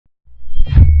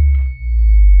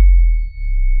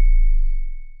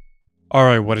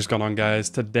Alright, what is going on, guys?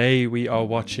 Today we are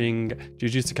watching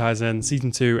Jujutsu Kaisen Season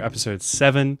 2, Episode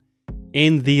 7.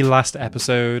 In the last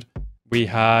episode, we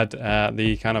had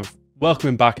the kind of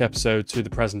welcoming back episode to the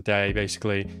present day,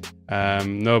 basically.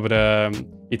 Nobita,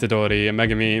 Itadori, and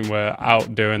Megami were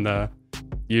out doing the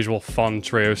usual fun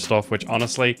trio stuff, which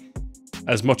honestly,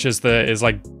 as much as there is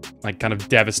like kind of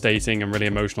devastating and really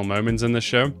emotional moments in this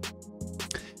show,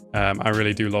 I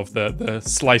really do love the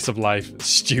slice of life,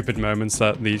 stupid moments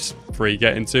that these three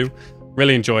get into.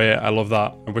 Really enjoy it. I love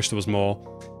that. I wish there was more,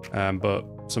 but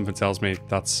something tells me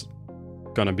that's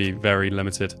gonna be very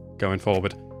limited going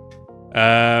forward.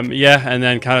 Yeah, and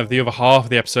then kind of the other half of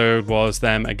the episode was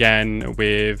them again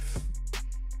with,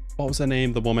 what was her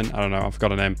name? The woman? I don't know. I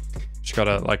forgot her name. She got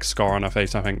a like scar on her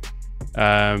face, I think.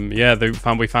 Yeah,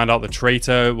 we found out the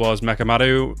traitor was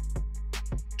MECHAMARU.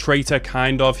 Traitor,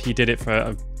 kind of. He did it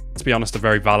for, to be honest, a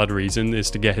very valid reason,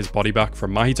 is to get his body back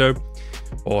from Mahito,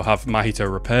 or have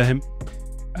Mahito repair him.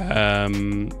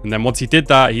 And then once he did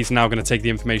that, he's now going to take the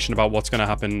information about what's going to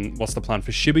happen, what's the plan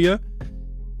for Shibuya,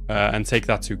 and take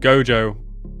that to Gojo.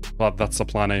 Well, that's the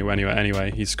plan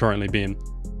anyway. He's currently being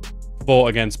fought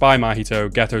against by Mahito.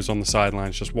 Geto's on the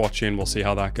sidelines just watching. We'll see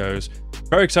how that goes.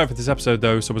 Very excited for this episode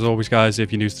though, so as always guys,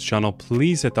 if you're new to the channel,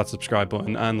 please hit that subscribe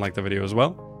button and like the video as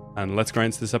well. And let's go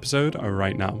into this episode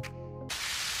right now.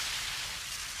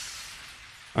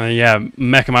 Yeah,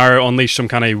 MECHAMARU unleashed some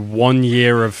kind of 1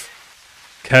 year of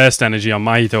cursed energy on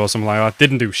Mahito or something like that.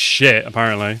 Didn't do shit,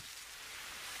 apparently.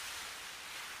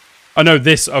 Oh no,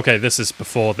 this is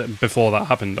before that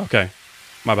happened. Okay,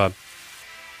 my bad.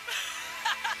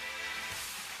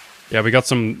 Yeah, we got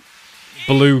some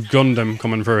blue Gundam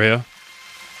coming through here.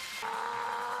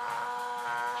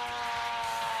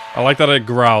 I like that it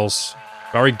growls.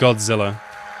 Very Godzilla.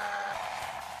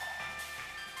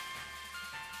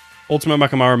 Ultimate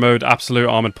MECHAMARU mode, Absolute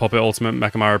Armored Puppet, Ultimate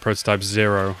MECHAMARU Prototype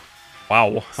 0.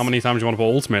 Wow, how many times do you want to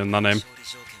put Ultimate in that name?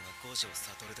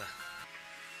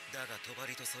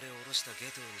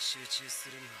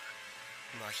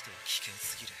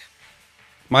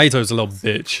 Mahito's a little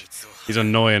bitch. He's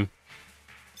annoying.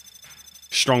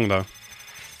 Strong though.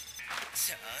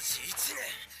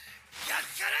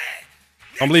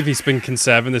 I can't believe he's been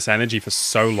conserving this energy for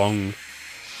so long.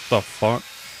 What the fuck?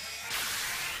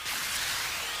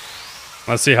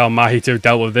 Let's see how Mahito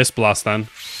dealt with this blast then.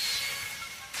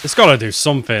 It's gotta do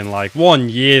something, like 1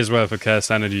 year's worth of cursed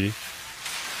energy.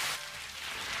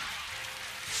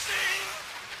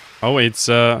 Oh, it's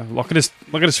look at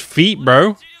his feet,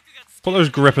 bro. Put those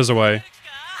grippers away.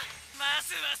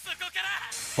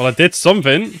 Well, I did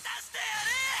something.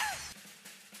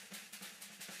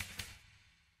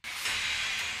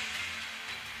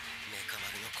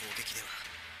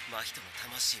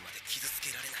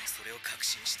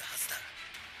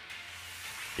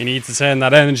 You need to turn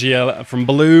that energy from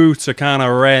blue to kind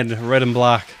of red and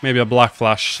black. Maybe a black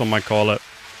flash, some might call it.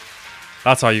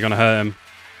 That's how you're gonna hurt him.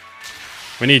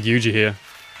 We need Yuji here.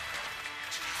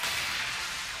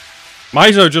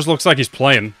 Mahito just looks like he's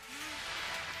playing.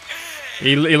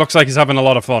 He looks like he's having a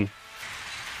lot of fun.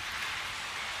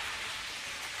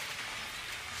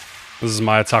 This is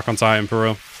my Attack on Titan for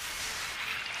real.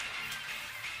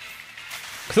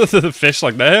 The fish,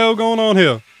 like, the hell going on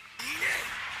here?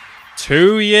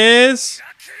 2 years?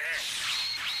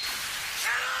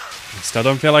 I still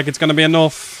don't feel like it's going to be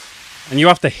enough. And you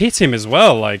have to hit him as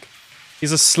well, like,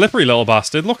 he's a slippery little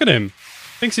bastard. Look at him.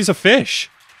 Thinks he's a fish.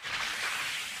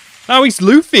 Now he's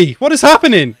Luffy. What is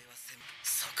happening?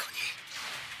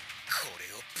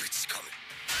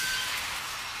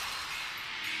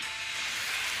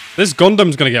 This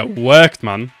Gundam's going to get worked,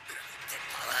 man.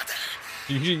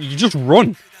 You just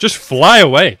run. Just fly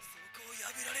away.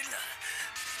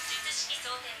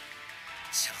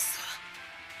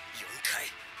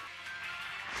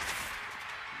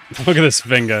 Look at this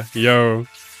finger. Yo.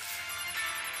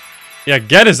 Yeah,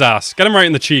 get his ass. Get him right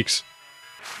in the cheeks.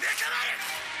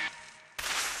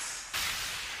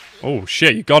 Oh,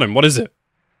 shit. You got him. What is it?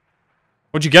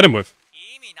 What'd you get him with?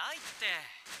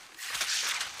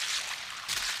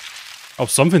 Oh,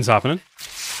 something's happening.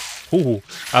 Ooh.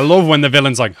 I love when the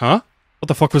villain's like, huh? What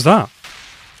the fuck was that?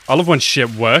 I love when shit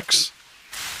works.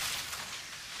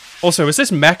 Also, is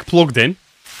this mech plugged in?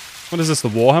 What is this, the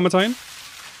Warhammer Titan?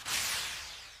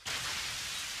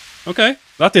 Okay,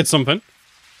 that did something.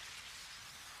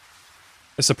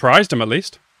 It surprised him, at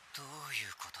least.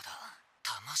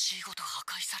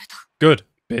 Good,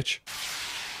 bitch.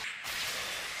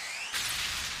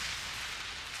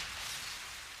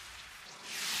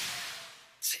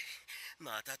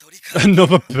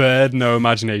 Another bird, no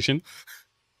imagination.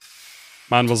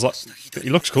 Man was like...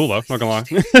 He looks cool, though, not gonna lie.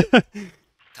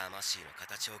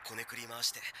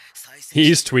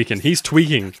 He's tweaking. He's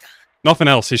tweaking. Nothing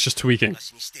else. He's just tweaking.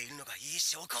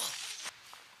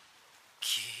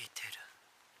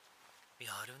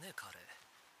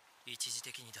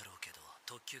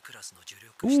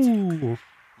 Ooh.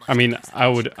 I mean, I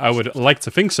would like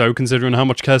to think so, considering how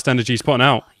much cursed energy he's putting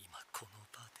out.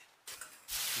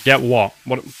 Get what?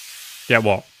 What? Get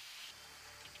what?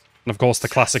 And of course, the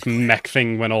classic mech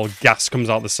thing when all gas comes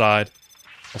out the side.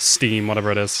 Or steam,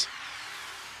 whatever it is.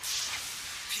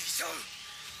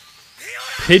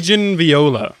 Pigeon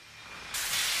Viola.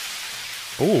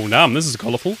 Oh, damn, this is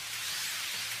colourful.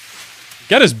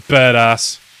 Get his bird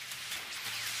ass.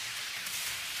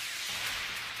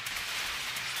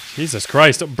 Jesus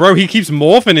Christ. Bro, he keeps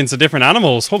morphing into different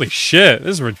animals. Holy shit,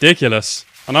 this is ridiculous.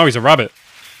 Oh, now he's a rabbit.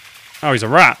 Now he's a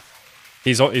rat.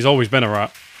 He's always been a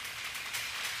rat.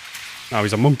 Now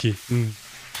he's a monkey. Mm.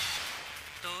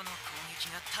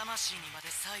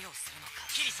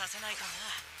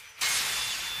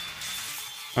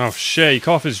 Oh shit, he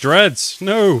cut off his dreads.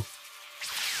 No.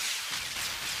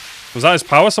 Was that his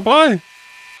power supply?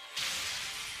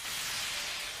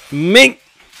 Mink!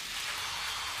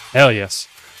 Hell yes.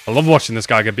 I love watching this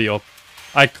guy get beat up.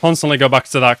 I constantly go back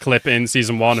to that clip in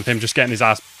season 1 of him just getting his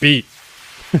ass beat.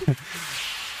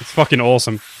 It's fucking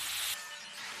awesome.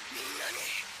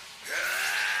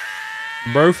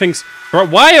 Bro thinks... Bro,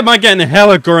 why am I getting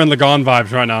hella Gurren Lagann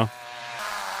vibes right now?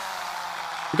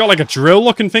 We got like a drill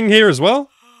looking thing here as well?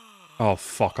 Oh,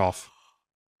 fuck off.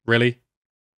 Really?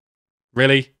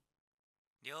 Really?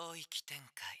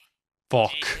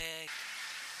 Fuck.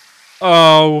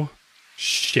 Oh.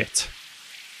 Shit.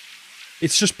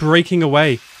 It's just breaking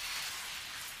away.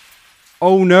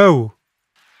 Oh no.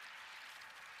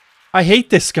 I hate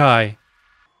this guy.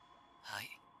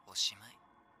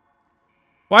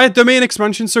 Why are domain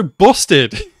expansions so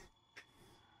busted?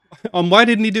 And why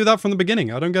didn't he do that from the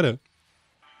beginning? I don't get it.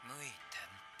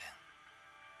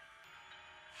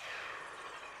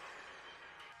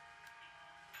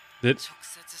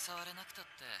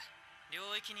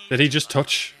 Did he just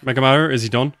touch Megamaru? Is he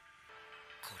done?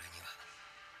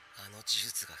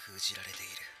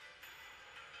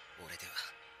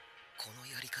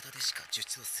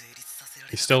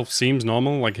 He still seems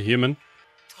normal, like a human.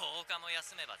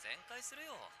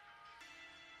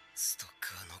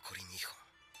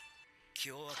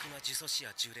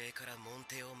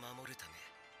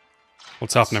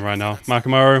 What's happening right now?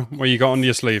 Mechamaru, what you got under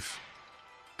your sleeve?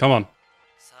 Come on.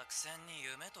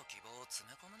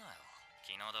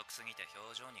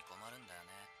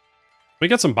 We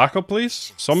get some backup,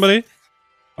 please? Somebody?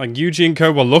 Like, Yuji and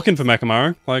Co were looking for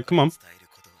Mechamaru. Like, come on.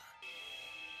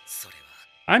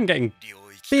 I'm getting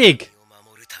big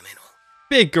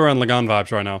Gurren Lagann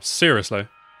vibes right now. Seriously.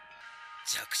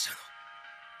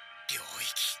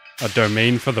 A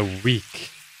domain for the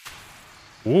weak.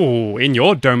 Ooh, in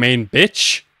your domain,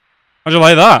 bitch. How'd you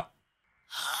like that?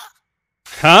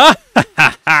 Huh?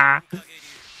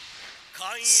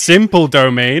 Simple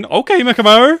domain. Okay,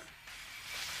 Mechamaru.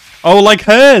 Oh, like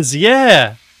hers,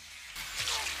 yeah.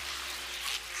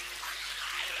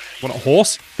 What, a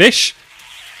horse? Fish?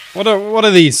 What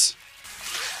are these?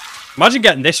 Imagine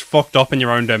getting this fucked up in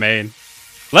your own domain.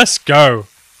 Let's go.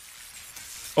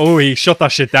 Oh, he shut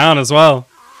that shit down as well.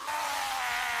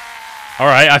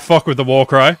 Alright, I fuck with the war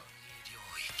cry.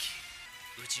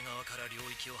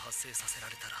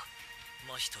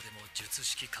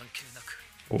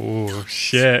 Oh,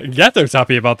 shit. Geto's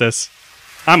happy about this.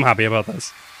 I'm happy about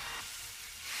this.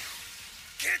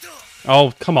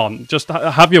 Oh, come on. Just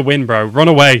have your win, bro. Run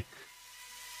away.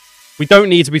 We don't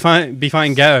need to be fighting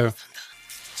Geto.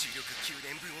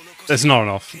 It's not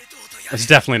enough. It's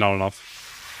definitely not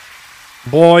enough.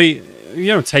 Boy, you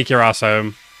don't take your ass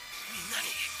home.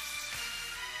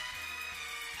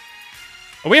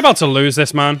 Are we about to lose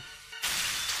this, man?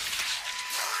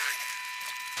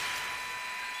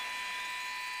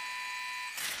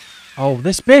 Oh,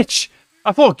 this bitch!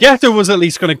 I thought Geto was at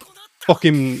least gonna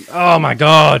fucking... Oh my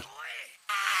god.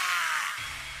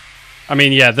 I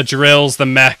mean, yeah, the drills, the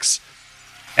mechs.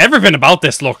 Everything about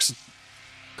this looks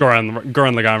Gurren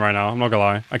Lagann right now. I'm not gonna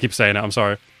lie. I keep saying it. I'm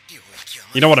sorry.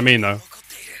 You know what I mean, though.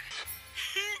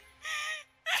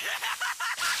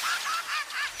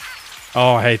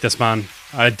 Oh, I hate this man.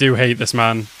 I do hate this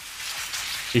man.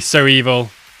 He's so evil.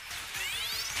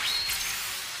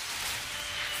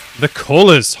 The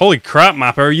colors. Holy crap,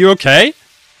 Mappa. Are you okay?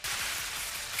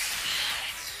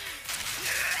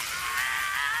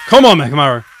 Come on,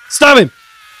 Mechamaru. Stab him.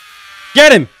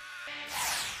 Get him.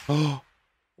 Oh.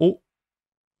 Oh.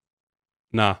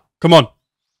 Nah. Come on,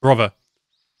 brother.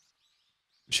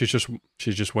 She's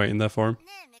just waiting there for him.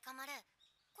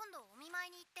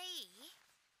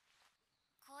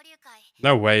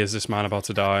 No way is this man about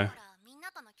to die. みん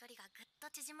なとの距離がぐっと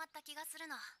縮まった気がする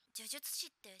の。呪術師っ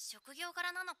て職業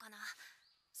柄なのかな。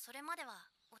それまでは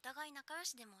お互い仲良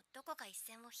しでもどこか一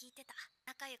線を引いてた。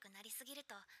仲良くなりすぎる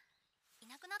とい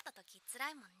なくなった時辛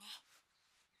いもんね。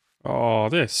Oh,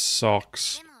 this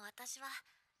sucks. でも私は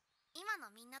今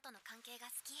のみんなとの関係が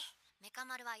好き。メカ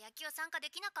丸は野球参加で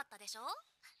きなかったでしょ?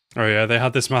 Oh yeah, they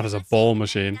had this man as a ball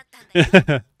machine.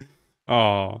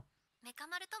 Oh.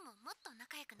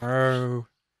 Bro.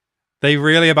 They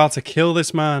really about to kill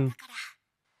this man.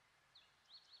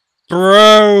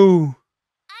 Bro.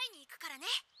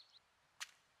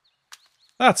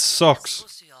 That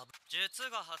sucks.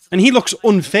 And he looks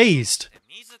unfazed.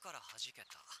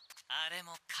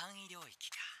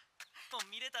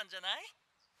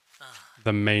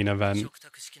 The main event.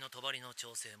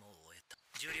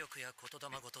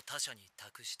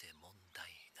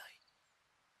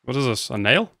 What is this? A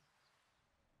nail?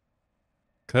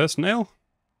 Cursed nail?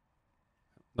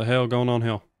 The hell going on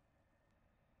here?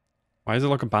 Why is it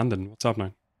like abandoned? What's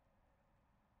happening?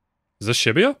 Is this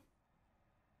Shibuya?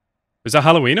 Is that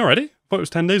Halloween already? I thought it was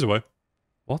 10 days away.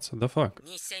 What the fuck?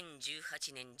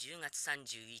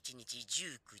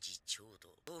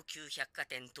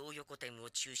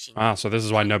 Ah, so this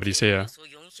is why nobody's here.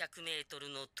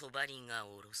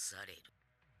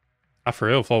 I for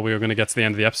real thought we were going to get to the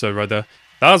end of the episode right there.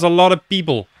 That was a lot of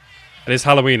people. It is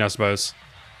Halloween, I suppose.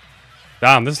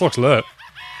 Damn, this looks lit.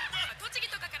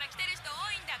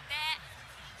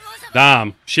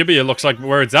 Damn, Shibuya looks like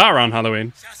where it's at around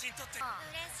Halloween.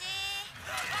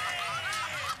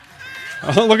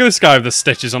 Oh, look at this guy with the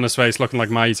stitches on his face looking like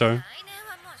Mahito.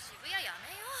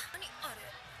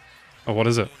 Oh, what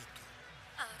is it?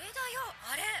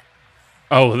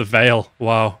 Oh, the veil.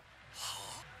 Wow.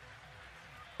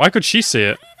 Why could she see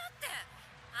it?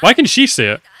 Why can she see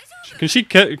it?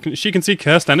 She can see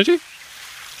cursed energy?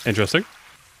 Interesting.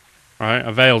 Alright,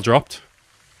 a veil dropped.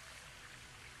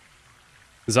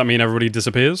 Does that mean everybody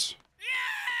disappears?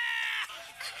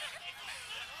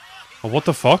 Oh, what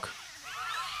the fuck?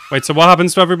 Wait, so what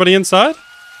happens to everybody inside?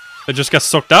 They just get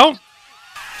sucked out?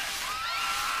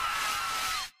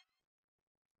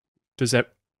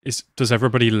 Does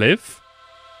everybody live?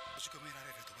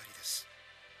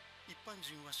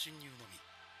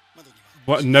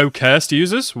 What? No cursed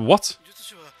users? What?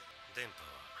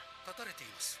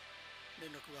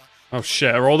 Oh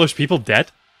shit, are all those people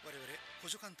dead?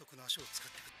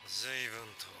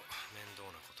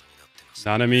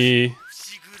 Nanami.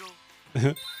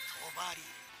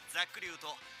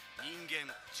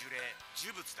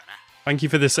 Thank you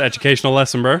for this educational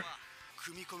lesson, bro.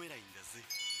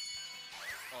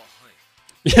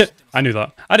 Yeah, I knew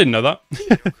that. I didn't know that.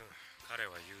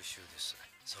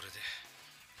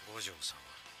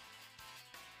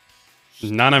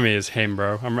 Nanami is him,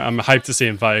 bro. I'm hyped to see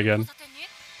him fight again.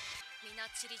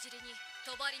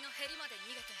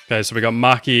 Okay, so we got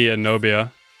Maki and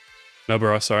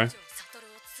Nobara, sorry.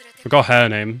 Forgot her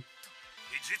name.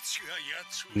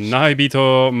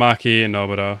 Naibito, Maki, and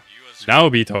Nobara.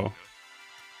 Naobito.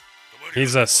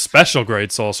 He's a special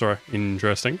grade sorcerer.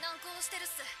 Interesting.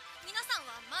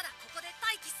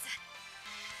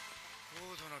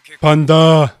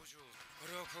 Panda!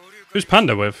 Who's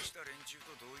Panda with?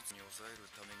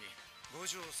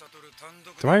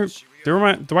 Do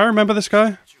I remember this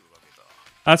guy?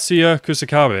 Atsuya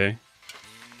Kusakabe.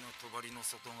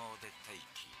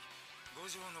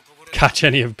 Catch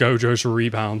any of Gojo's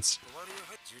rebounds.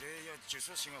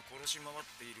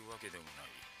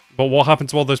 But what happened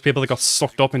to all those people that got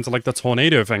sucked up into like the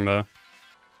tornado thing there?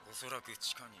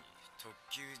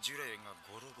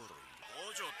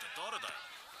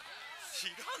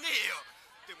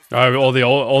 Oh,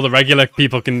 all the regular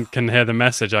people can hear the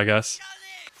message, I guess.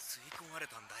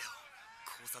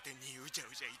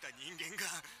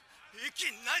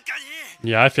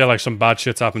 Yeah, I feel like some bad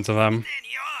shit's happened to them.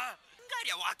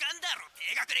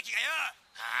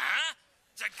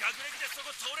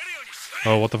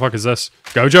 Oh, what the fuck is this?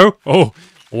 Gojo? Oh,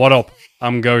 what up?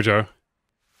 I'm Gojo.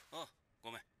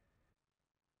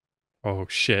 Oh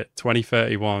shit,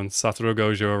 2031, Satoru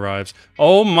Gojo arrives.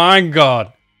 Oh my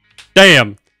god!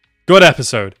 Damn! Good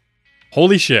episode.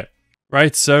 Holy shit.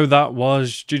 Right, so that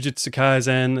was Jujutsu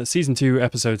Kaisen Season 2,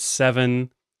 Episode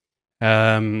 7.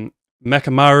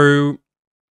 MECHAMARU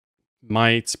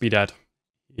might be dead.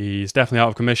 He's definitely out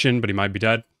of commission, but he might be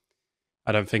dead.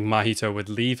 I don't think Mahito would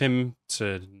leave him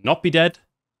to not be dead.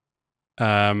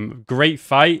 Great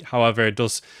fight, however, it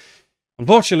does...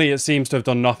 Unfortunately, it seems to have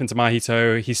done nothing to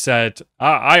Mahito. He said...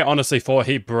 I honestly thought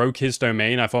he broke his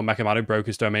domain. I thought MECHAMARU broke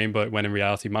his domain, but when in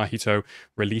reality, Mahito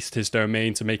released his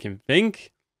domain to make him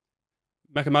think.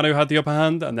 MECHAMARU had the upper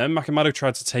hand, and then MECHAMARU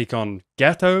tried to take on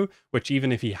Geto, which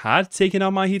even if he had taken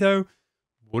on Mahito,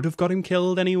 would have got him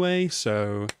killed anyway,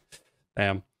 so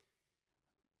damn.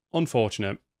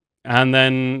 Unfortunate. And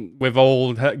then with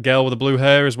old girl with the blue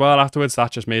hair as well afterwards,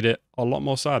 that just made it a lot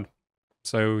more sad.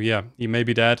 So yeah, he may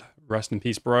be dead. Rest in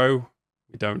peace, bro.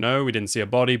 We don't know. We didn't see a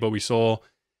body, but we saw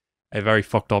a very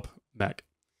fucked up mech.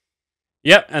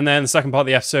 Yep, and then the second part of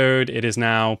the episode, it is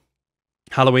now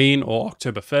Halloween or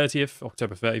October 30th,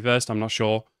 October 31st, I'm not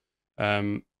sure.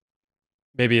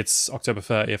 Maybe it's October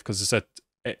 30th because it's at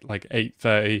like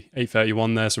 8:30,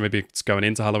 8:31 there, so maybe it's going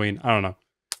into Halloween. I don't know.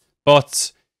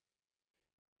 But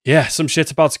yeah, some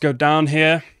shit's about to go down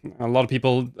here. A lot of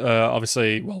people,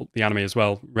 obviously, well, the anime as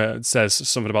well, says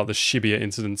something about the Shibuya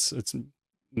incidents. It's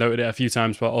noted it a few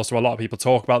times, but also a lot of people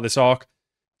talk about this arc.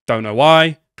 Don't know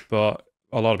why, but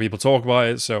a lot of people talk about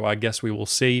it, so I guess we will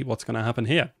see what's going to happen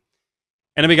here.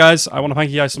 Anyway, guys, I want to thank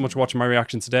you guys so much for watching my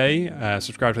reaction today.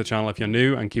 Subscribe to the channel if you're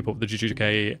new, and keep up with the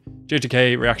Jujutsu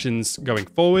Kaisen reactions going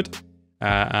forward.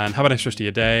 And have a nice rest of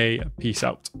your day. Peace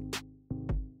out.